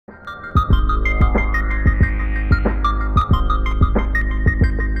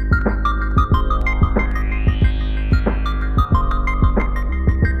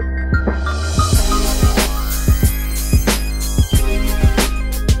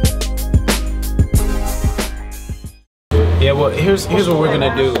Yeah, well, here's what we're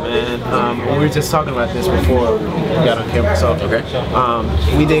gonna do, man. We were just talking about this before we got on camera. So, okay.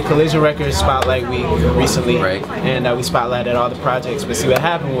 We did Collision Records Spotlight Week recently, right? And we spotlighted all the projects. But see, what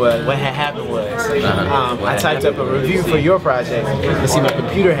had happened was, I typed up a review for your project. But see, my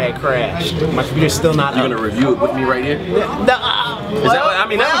computer had crashed. My computer's still not. You're gonna review it with me right here? I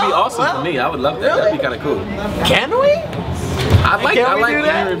mean, that would be awesome for me. I would love that. That'd be kind of cool. Can we? I like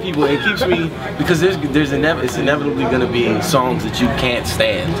hearing people. It keeps me, because it's inevitably gonna be songs that you can't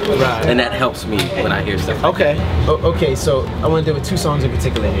stand, right? And that helps me when I hear stuff. Like okay. So I want to deal with two songs in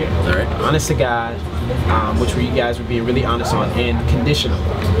particular here. All right. Honest to God, which you guys were being really honest on, and Conditional.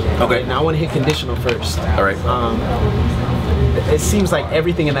 Okay. Now I want to hit Conditional first. All right. It seems like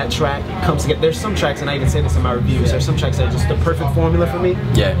everything in that track comes together. There's some tracks, and I even say this in my reviews, there's some tracks that are just the perfect formula for me.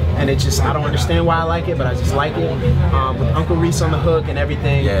 Yeah. And it just, I don't understand why I like it, but I just like it. With Uncle Reese on the hook and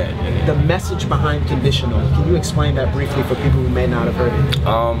everything. Yeah. The message behind Conditional, can you explain that briefly for people who may not have heard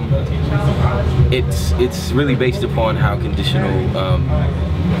it? It's really based upon how Conditional,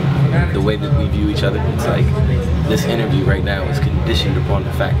 the way that we view each other. It's like, this interview right now is conditioned upon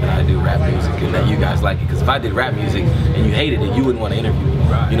the fact that I do rap music and that you guys like it. Because if I did rap music and you hated it, you wouldn't want to interview me.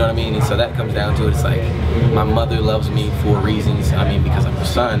 You know what I mean? And so that comes down to it. It's like, my mother loves me for reasons. I mean, because I'm her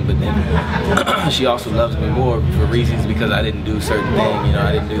son, but then she also loves me more for reasons because I didn't do certain things. You know,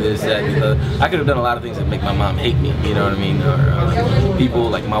 I didn't do this, that, because I could have done a lot of things that make my mom hate me. You know what I mean? Or people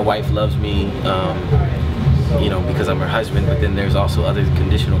like my wife loves me. You know, because I'm her husband, but then there's also other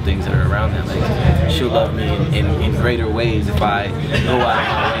conditional things that are around that. Like, she'll love me in greater ways if I go out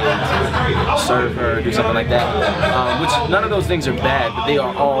of my way to serve her, do something like that. Which none of those things are bad, but they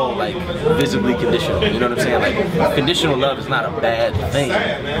are all like visibly conditional. You know what I'm saying? Like, conditional love is not a bad thing,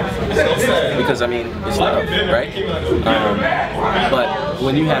 because I mean, it's love, right? But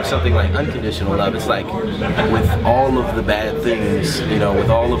when you have something like unconditional love, it's like, with all of the bad things, you know, with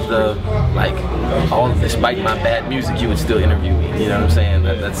all of the, like, despite my bad music, you would still interview me. You know what I'm saying?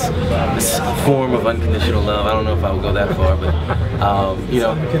 That's a form of unconditional love. I don't know if I would go that far, but you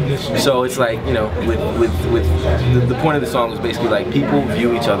know. So it's like, you know, with the point of the song is basically like, people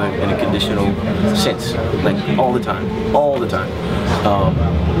view each other in a conditional sense, like all the time,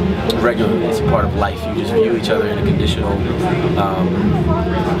 regularly. It's a part of life. You just view each other in a conditional.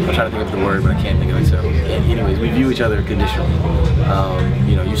 I'm trying to think of the word, but I can't think of it. So, anyways, we view each other conditionally.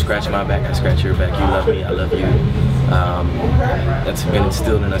 You know, you scratch my back, I scratch your back. You love me, I love you. That's been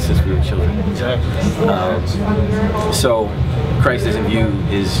instilled in us since we were children. So Christ doesn't view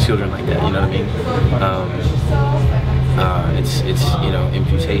his children like that. You know what I mean? It's you know,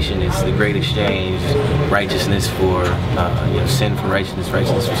 imputation. It's the great exchange, righteousness for you know, sin for righteousness,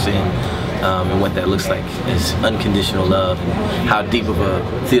 righteousness for sin. And what that looks like is unconditional love, and how deep of a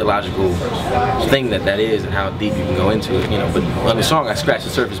theological thing that is, and how deep you can go into it, you know. But on the song, I scratched the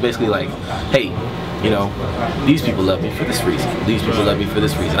surface, basically like, hey, you know, these people love me for this reason, these people love me for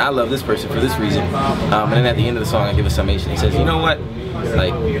this reason, I love this person for this reason. And then at the end of the song, I give a summation. He says, you know what,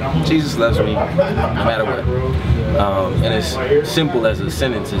 like, Jesus loves me no matter what. And as simple as a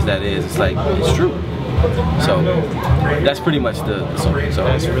sentence as that is, it's like, it's true. So that's pretty much the song. So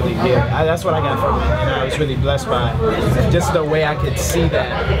that's really good. That's what I got from it, and I was really blessed by just the way I could see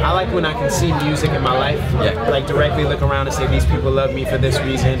that. I like when I can see music in my life, like directly look around and say, these people love me for this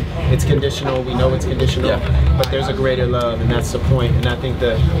reason. It's conditional. We know it's conditional, but there's a greater love, and that's the point. And I think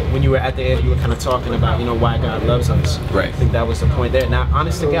that when you were at the end, you were kind of talking about, you know, why God loves us. Right. I think that was the point there. Now,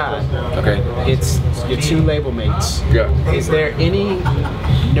 honest to God, it's your two label mates. Yeah. Is there any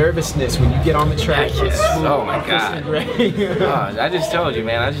nervousness when you get on the track? Oh my God. I just told you,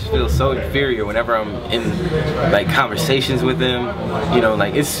 man, I just feel so inferior whenever I'm in like conversations with them. You know,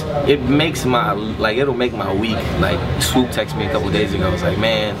 like it makes my, like, it'll make my week. Like, Swoop texted me a couple days ago. I was like,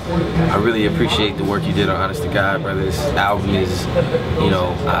 man, I really appreciate the work you did on Honest to God, brother. This album is, you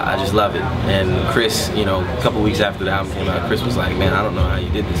know, I just love it. And Chris, you know, a couple weeks after the album came out, Chris was like, man, I don't know how you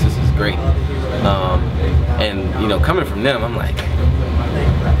did this. This is great. And you know, coming from them, I'm like,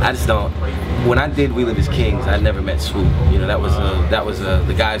 I just don't. When I did We Live as Kings, I never met Swoop. You know, that was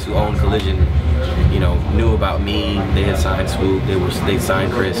the guys who owned Collision, you know, knew about me. They had signed Swoop. They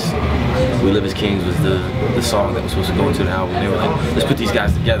signed Chris. We Live as Kings was the song that was supposed to go into the album. They were like, let's put these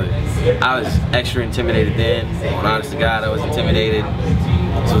guys together. I was extra intimidated then. On Honest to God, I was intimidated.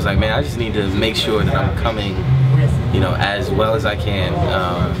 So it was like, man, I just need to make sure that I'm coming, you know, as well as I can.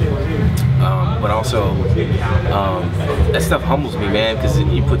 But also, that stuff humbles me, man, because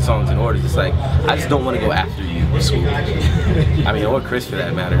you put songs in order. It's like, I just don't want to go after you, Swoop. I mean, or Chris for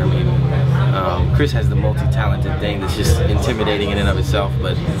that matter. I mean, Chris has the multi-talented thing that's just intimidating in and of itself,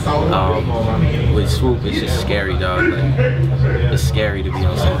 but with Swoop, it's just scary, dog. Like, it's scary to be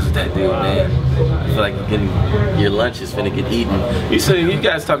on songs with that dude, man. I feel like your lunch is finna get eaten. You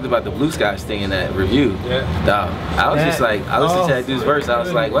guys talked about the Blue Skies thing in that review. Dog, I was just like, I listened to that dude's verse, I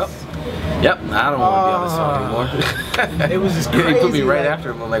was like, well, yep, I don't want to be on this song anymore. It was just crazy. He put me right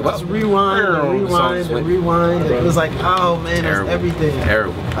after him. I'm like, well, just rewind. It was like, oh man, that's everything.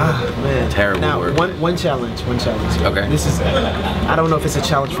 Terrible. Ah, man. Terrible now, work. One challenge. Okay. This is, I don't know if it's a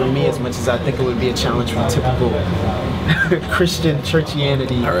challenge for me as much as I think it would be a challenge for typical Christian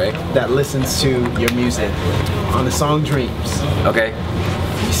churchianity that listens to your music. On the song Dreams. Okay.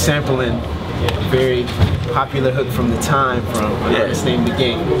 You're sampling a very popular hook from the time from an artist named The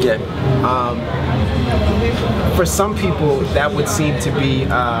Game. Yeah. For some people, that would seem to be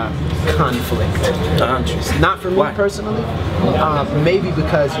conflict of interest. Not for me personally. Maybe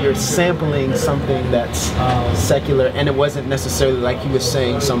because you're sampling something that's secular, and it wasn't necessarily like he was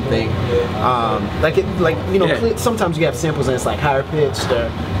saying something sometimes you have samples and it's like higher pitched or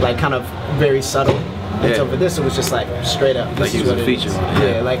like kind of very subtle. And so for this, it was just like straight up. Like he was a feature.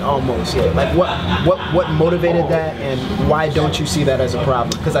 Yeah, like almost. Yeah. Like what motivated that, and why don't you see that as a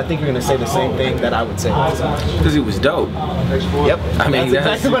problem? Because I think you're gonna say the same thing that I would say. Because it was dope. Yep. I mean,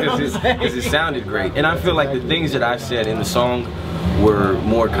 that's exactly what I'm saying. Because it sounded great, and I feel like the things that I said in the song were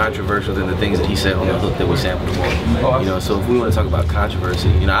more controversial than the things that he said on the hook that was sampled more. You know, so if we want to talk about controversy,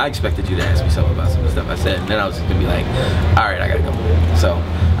 you know, I expected you to ask me something about some of the stuff I said, and then I was just gonna be like, all right, I gotta go. So,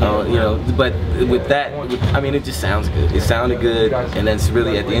 you know, but with that, I mean, it just sounds good. It sounded good, and that's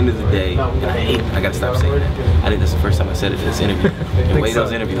really at the end of the day, and I gotta stop saying that. I think that's the first time I said it in this interview. In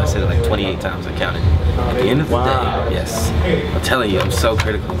Wado's interview, I said it like 28 times, I counted. At the end of the day, yes, I'm telling you, I'm so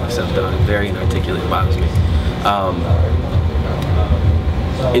critical of myself, though. I'm very inarticulate, it bothers me.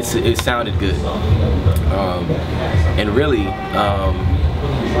 It sounded good, and really,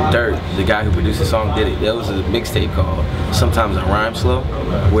 Dirt, the guy who produced the song, did it. There was a mixtape called "Sometimes I Rhyme Slow,"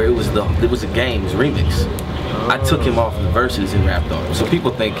 where it was a Games remix. I took him off the verses and rapped on it. So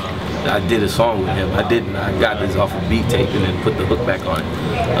people think I did a song with him. I didn't. I got this off a beat tape and then put the hook back on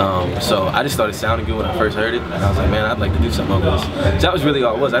it. So I just started sounding good when I first heard it, and I was like, man, I'd like to do something over this. So that was really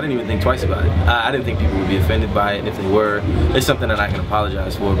all it was. I didn't even think twice about it. I didn't think people would be offended by it, and if they were, it's something that I can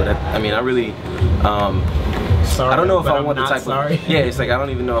apologize for. But I mean, I really. Sorry, I don't know if I want the type sorry. of it's like I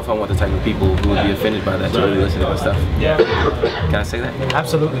don't even know if I want the type of people who would be offended by that to really listen to my stuff. Yeah. Can I say that?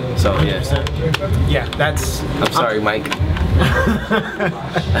 Absolutely. So yeah. Yeah, that's. I'm sorry, Mike.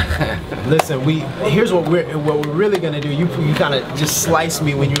 Listen, here's what we're really gonna do. You kind of just sliced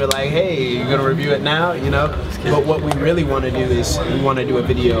me when you were like, hey, you're gonna review it now, you know. But what we really want to do is we want to do a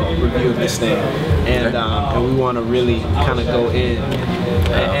video review of this thing, and we want to really kind of go in,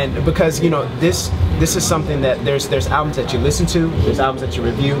 and because you know this is something that there's albums that you listen to, there's albums that you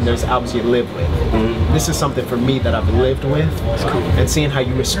review, and there's albums you live with. This is something for me that I've lived with, and seeing how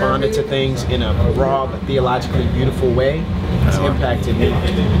you responded to things in a raw but theologically beautiful way has impacted me.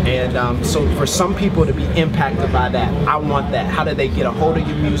 And so for some people to be impacted by that, I want that. How do they get a hold of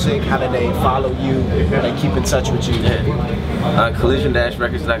your music? How do they follow you? How do they keep in touch with you?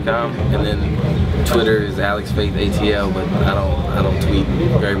 Collision-records.com, and then Twitter is AlexFaithATL, but I don't tweet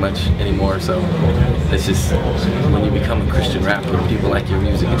very much anymore. So it's just when you become a Christian rapper and people like your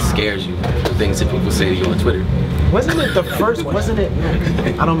music, it scares you. The things that people say to you on Twitter. Wasn't it the first? Wasn't it?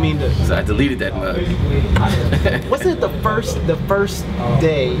 I don't mean to. So I deleted that mug. Wasn't it the first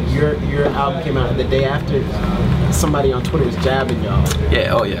day your album came out? The day after, somebody on Twitter was jabbing y'all.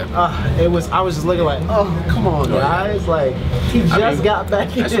 Yeah. Oh yeah. It was. I was just looking like, oh come on, guys! Like he just got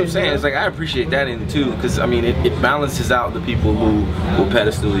back in. That's what I'm saying. It's like I appreciate that in too, because I mean it balances out the people who will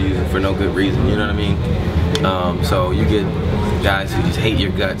pedestal you for no good reason. You know what I mean? So you get guys who just hate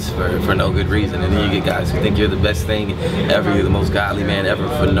your guts for no good reason, and then you get guys who think you're the best thing ever, you're the most godly man ever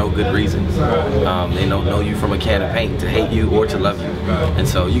for no good reason. They don't know you from a can of paint to hate you or to love you, and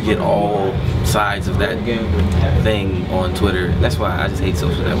so you get all sides of that thing on Twitter. That's why I just hate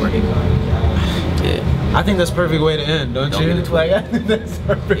social networking. Yeah, I think that's a perfect way to end, don't you? Like, I think that's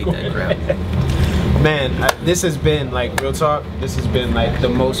perfect. Hate that crap. Man, this has been like real talk. This has been like the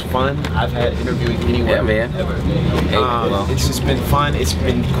most fun I've had interviewing anyone. Yeah, man. Ever. Well. It's just been fun. It's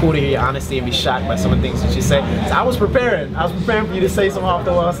been cool to hear your honesty and be shocked by some of the things that you say. So I was preparing for you to say some off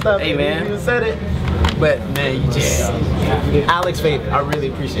the wall stuff. Hey, man. You said it. But man, you just Alex Faith, I really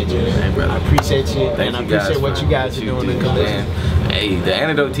appreciate you. I appreciate you, and I appreciate what you guys are doing in Collision. Hey, the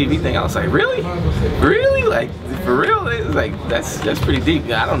AntidoteTV thing, I was like, really? Really? Like, for real? It's like, that's pretty deep.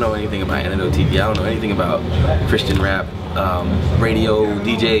 I don't know anything about AntidoteTV. I don't know anything about Christian rap. radio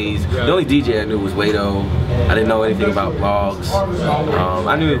DJs. The only DJ I knew was Wado. I didn't know anything about blogs.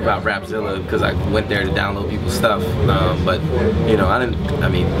 I knew about Rapzilla because I went there to download people's stuff, but you know,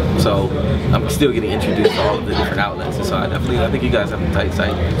 so I'm still getting introduced to all of the different outlets, and so I think you guys have a tight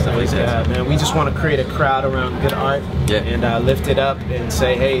site and stuff like that. Yeah, man, we just want to create a crowd around good art, and lift it up and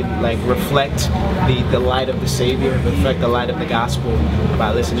say, hey, like, reflect the light of the Savior, reflect the light of the gospel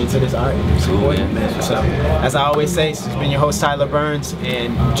by listening to this art. Cool, man. So, as I always say, this has been your host Tyler Burns,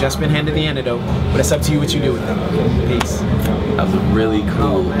 and you've just been handed the antidote, but it's up to you what you do with it. Peace. That was a really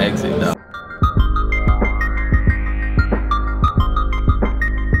cool exit, though.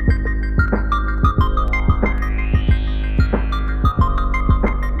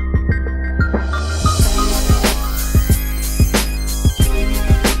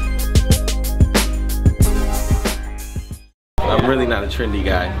 I'm really not a trendy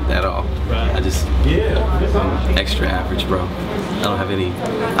guy at all. I'm extra average, bro.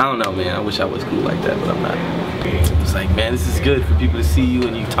 I don't know, man. I wish I was cool like that, but I'm not. It's like, man, this is good for people to see you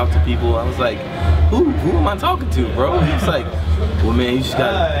and you talk to people. I was like, who am I talking to, bro? He's like, well, man, you just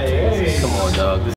gotta, come on, dog.